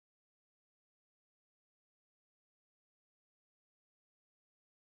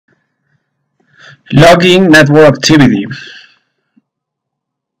Logging network activity.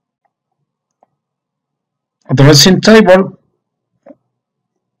 Addressing table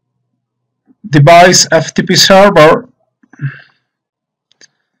device FTP server.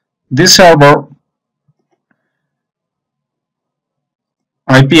 This server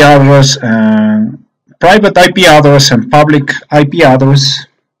IP address and private IP address and public IP address.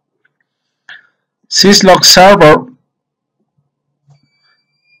 syslog server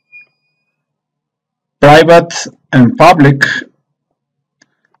private and public.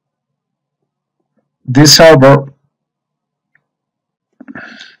 This server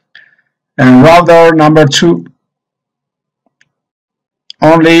and router number 2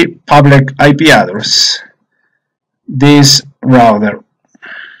 only public IP address. This router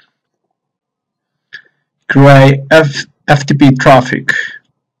create FTP traffic.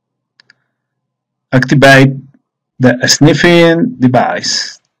 Activate the sniffing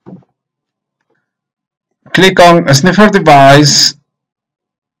device. Click on a sniffer device.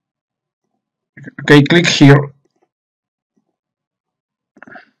 Okay, click here.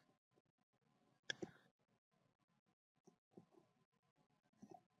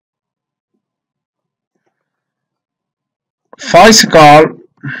 Physical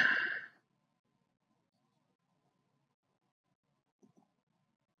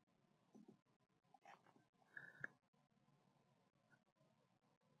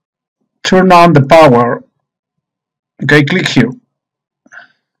turn on the power. Okay, click here.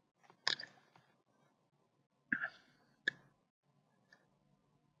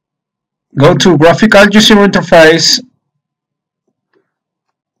 Go to graphical user interface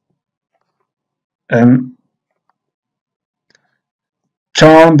and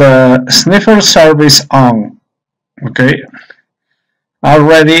turn the sniffer service on. Okay,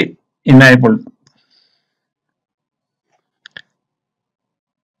 already enabled.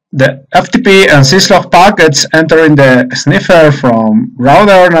 The FTP and syslog packets entering the sniffer from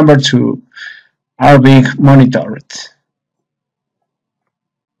router number 2 are being monitored.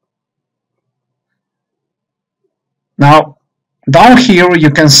 Now, down here you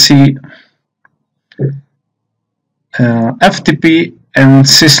can see FTP and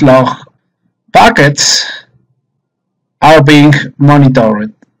syslog packets are being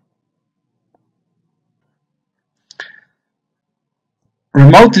monitored.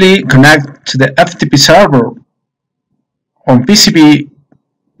 Remotely connect to the FTP server. On PCB,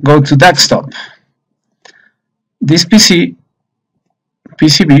 go to desktop. This PCB,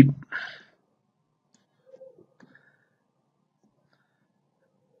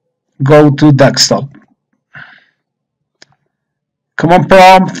 go to desktop. Command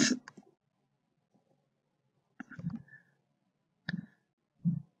prompt,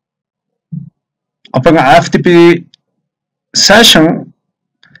 open an FTP session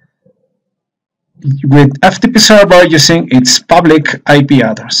with FTP server using its public IP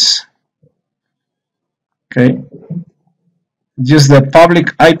address. Okay, use the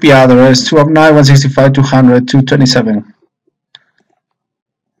public IP address 209.165.200.227.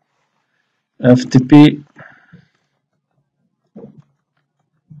 FTP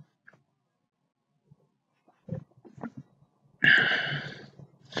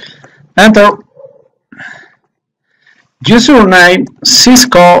enter. Username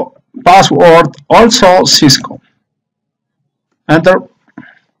Cisco, password also Cisco. Enter.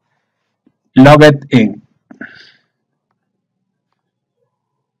 Log it in.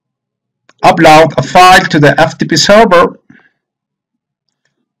 Upload a file to the FTP server.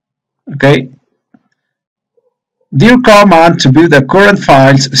 Okay. Dir command to view the current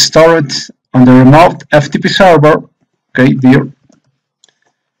files stored on the remote FTP server. Okay, dir.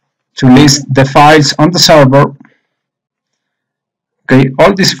 To list the files on the server. Okay,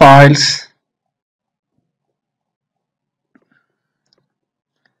 all these files.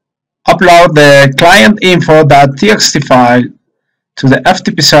 Upload the client info.txt file to the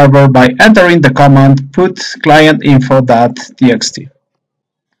FTP server by entering the command put client info.txt.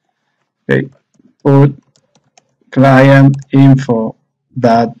 Okay, put client info.txt.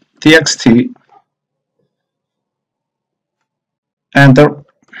 Enter.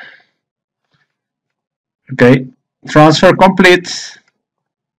 Okay, transfer complete.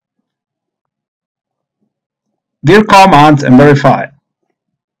 Dir command and verify.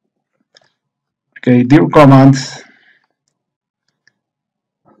 Okay, dir command.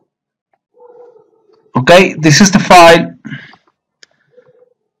 Okay, this is the file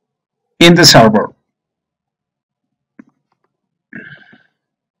in the server.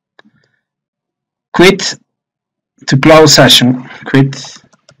 Quit to close session. Quit.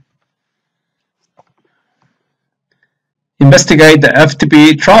 Investigate the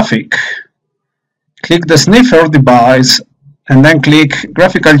FTP traffic. Click the sniffer device and then click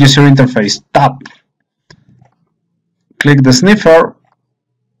Graphical User Interface tab. Click the sniffer,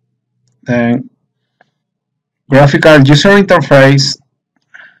 then Graphical User Interface.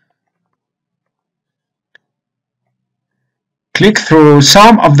 Click through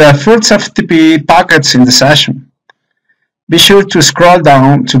some of the first FTP packets in the session. Be sure to scroll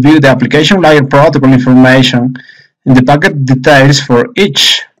down to view the application layer protocol information and the packet details for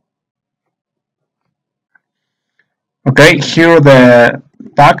each. Okay, here are the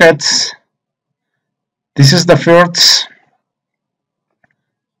packets. This is the first.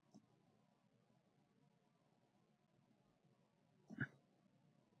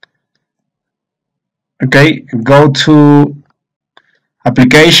 Okay, go to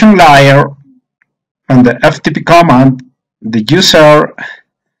application layer and the FTP command. The user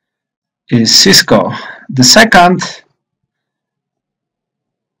is Cisco. The second,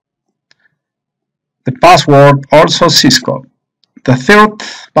 the password also Cisco. The third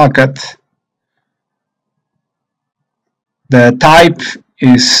packet, the type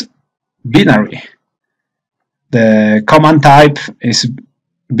is binary. The command type is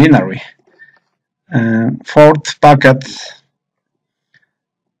binary. Fourth packet,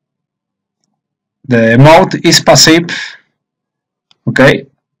 the mode is passive. Okay.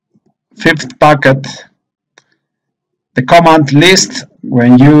 Fifth packet, the command list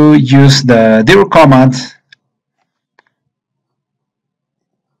when you use the dir command.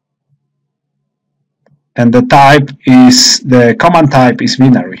 And the type is, the command type is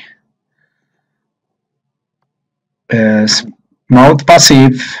binary. Mode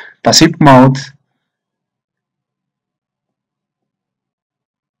passive mode.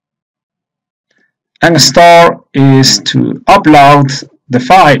 And store is to upload the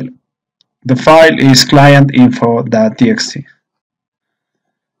file. The file is client info.txt.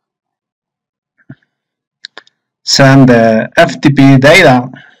 Send the FTP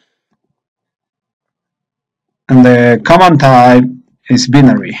data, and the command type is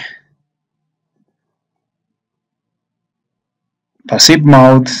binary. Passive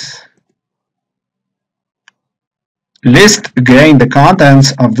mode. List again the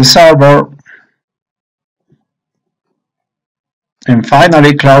contents of the server. And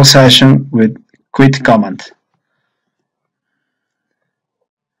finally, close session with quit command.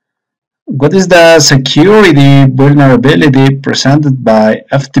 What is the security vulnerability presented by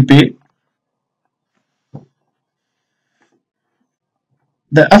FTP?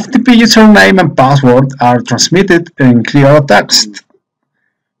 The FTP username and password are transmitted in clear text.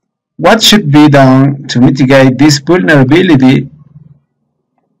 What should be done to mitigate this vulnerability?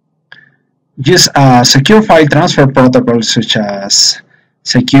 Use a secure file transfer protocol such as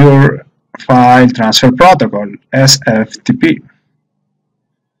Secure File Transfer Protocol, SFTP.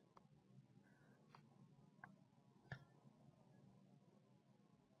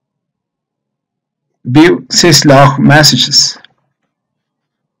 View syslog messages.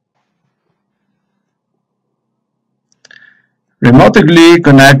 Remotely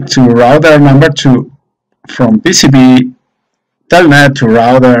connect to router number 2 from PCB telnet to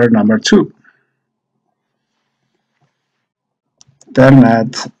router number 2.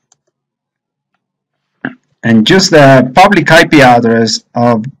 Telnet, and use the public IP address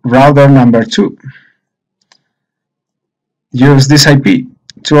of router number 2. Use this IP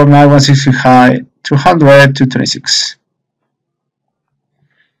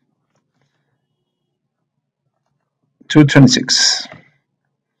 209.168.200.226.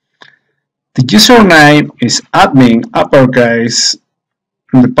 The username is admin uppercase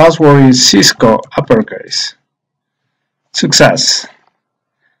and the password is Cisco uppercase. Success.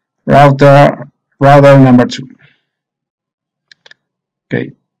 Router number 2.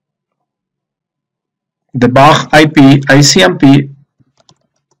 Okay. Debug IP ICMP.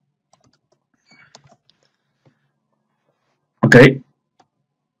 Okay.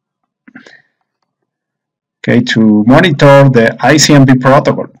 Okay, to monitor the ICMP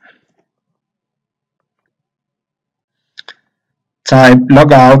protocol. Type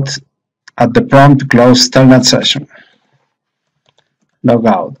logout at the prompt to close telnet session.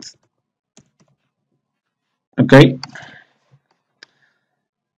 Logout. Okay.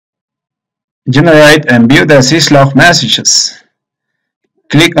 Generate and view the syslog messages.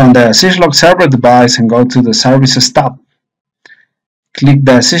 Click on the syslog server device and go to the services tab. Click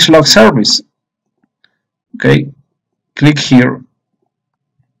the syslog service. Okay. Click here.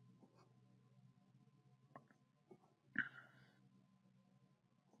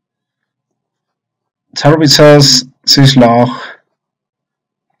 Services, syslog.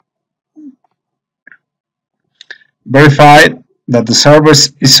 Verify that the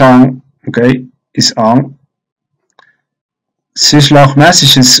service is on. Okay. is on, syslog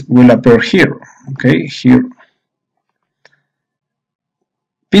messages will appear here. Okay, here.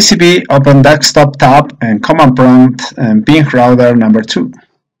 PCB, open desktop tab and command prompt and ping router number 2.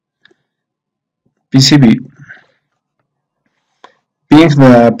 PCB, ping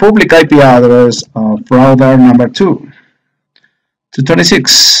the public IP address of router number 2,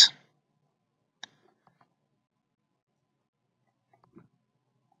 226.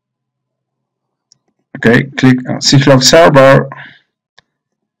 Okay, click on syslog server,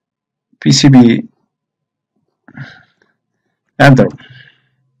 PCB, enter.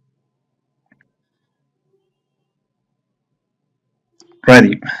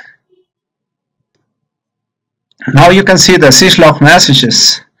 Ready. Now you can see the syslog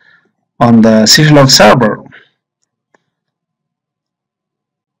messages on the syslog server.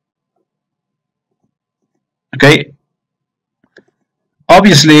 Okay.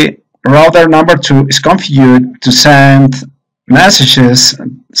 Obviously, router number 2 is configured to send messages,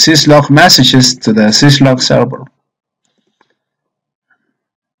 syslog messages to the syslog server.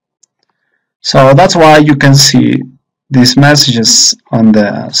 So that's why you can see these messages on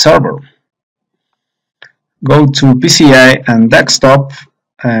the server. Go to PCA and desktop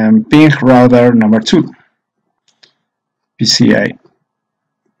and ping router number 2. PCA,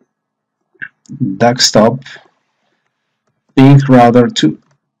 desktop, ping router 2.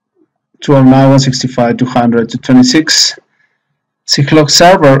 209.165.200.226. syslog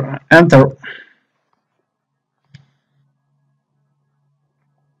server, enter.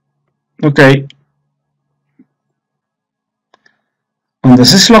 Okay. On the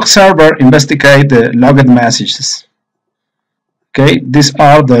syslog server, investigate the logged messages. Okay, these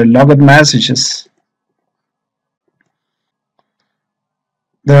are the logged messages.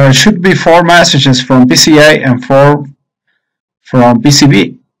 There should be 4 messages from PCA and 4 from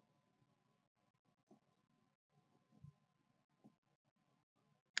PCB.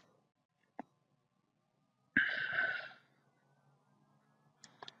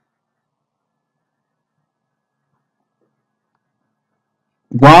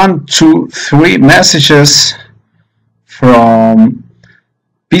 One, two, 3 messages from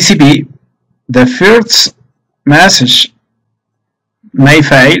PCB. The first message may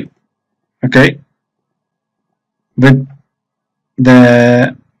fail, okay, but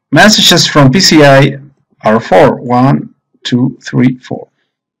the messages from PCI are 4. 1, 2, 3, 4.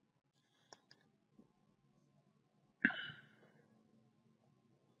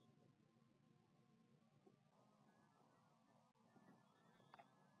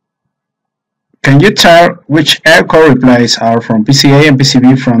 Can you tell which error replies are from PCA and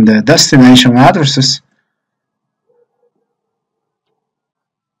PCB from the destination addresses?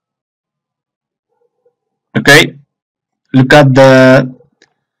 Okay, look at the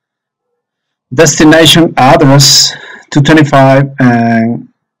destination address 225 and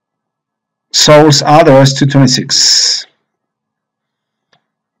source address 226.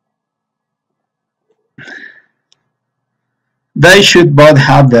 They should both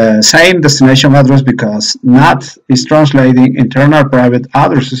have the same destination address because NAT is translating internal private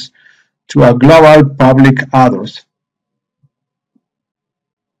addresses to a global public address.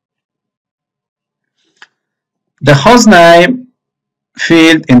 The hostname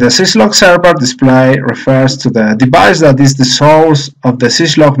field in the syslog server display refers to the device that is the source of the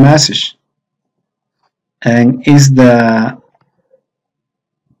syslog message and is the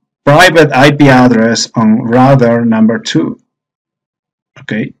private IP address on router number 2.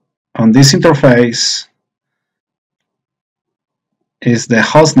 Okay, on this interface is the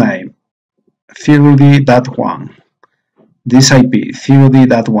hostname 30.1, this IP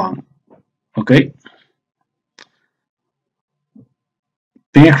 30.1. Okay,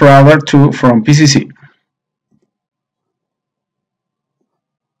 ping router 2 from PCC.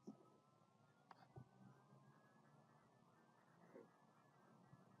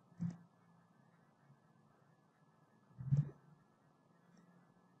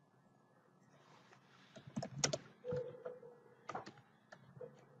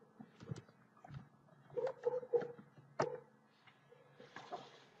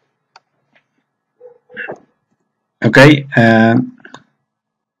 Okay,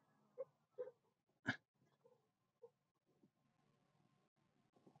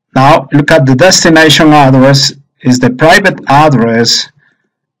 now look at the destination address is the private address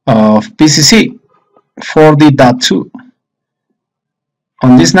of PCC 40.2.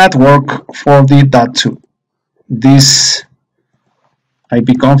 On this network 40.2, this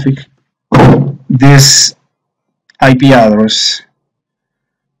ipconfig, this IP address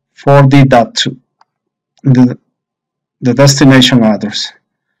 40.2, the destination address.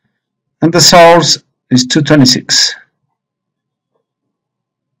 and the source is 226.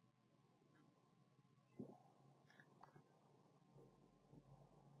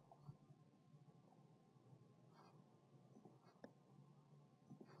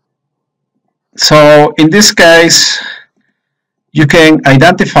 So in this case, you can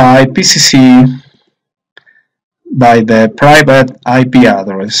identify PCC by the private IP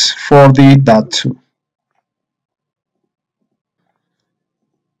address 40.2.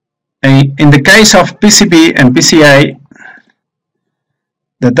 In the case of PCB and PCA,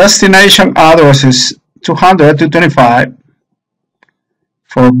 the destination address is 200.225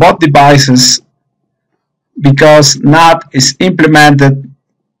 for both devices because NAT is implemented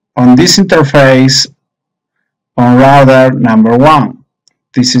on this interface on router number 1.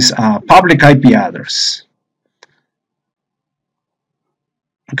 This is a public IP address.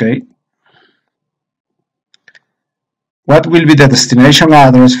 Okay. What will be the destination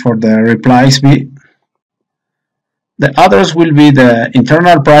address for the replies B? The address will be the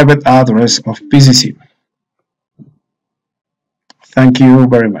internal private address of PCC. Thank you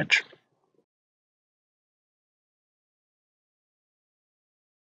very much.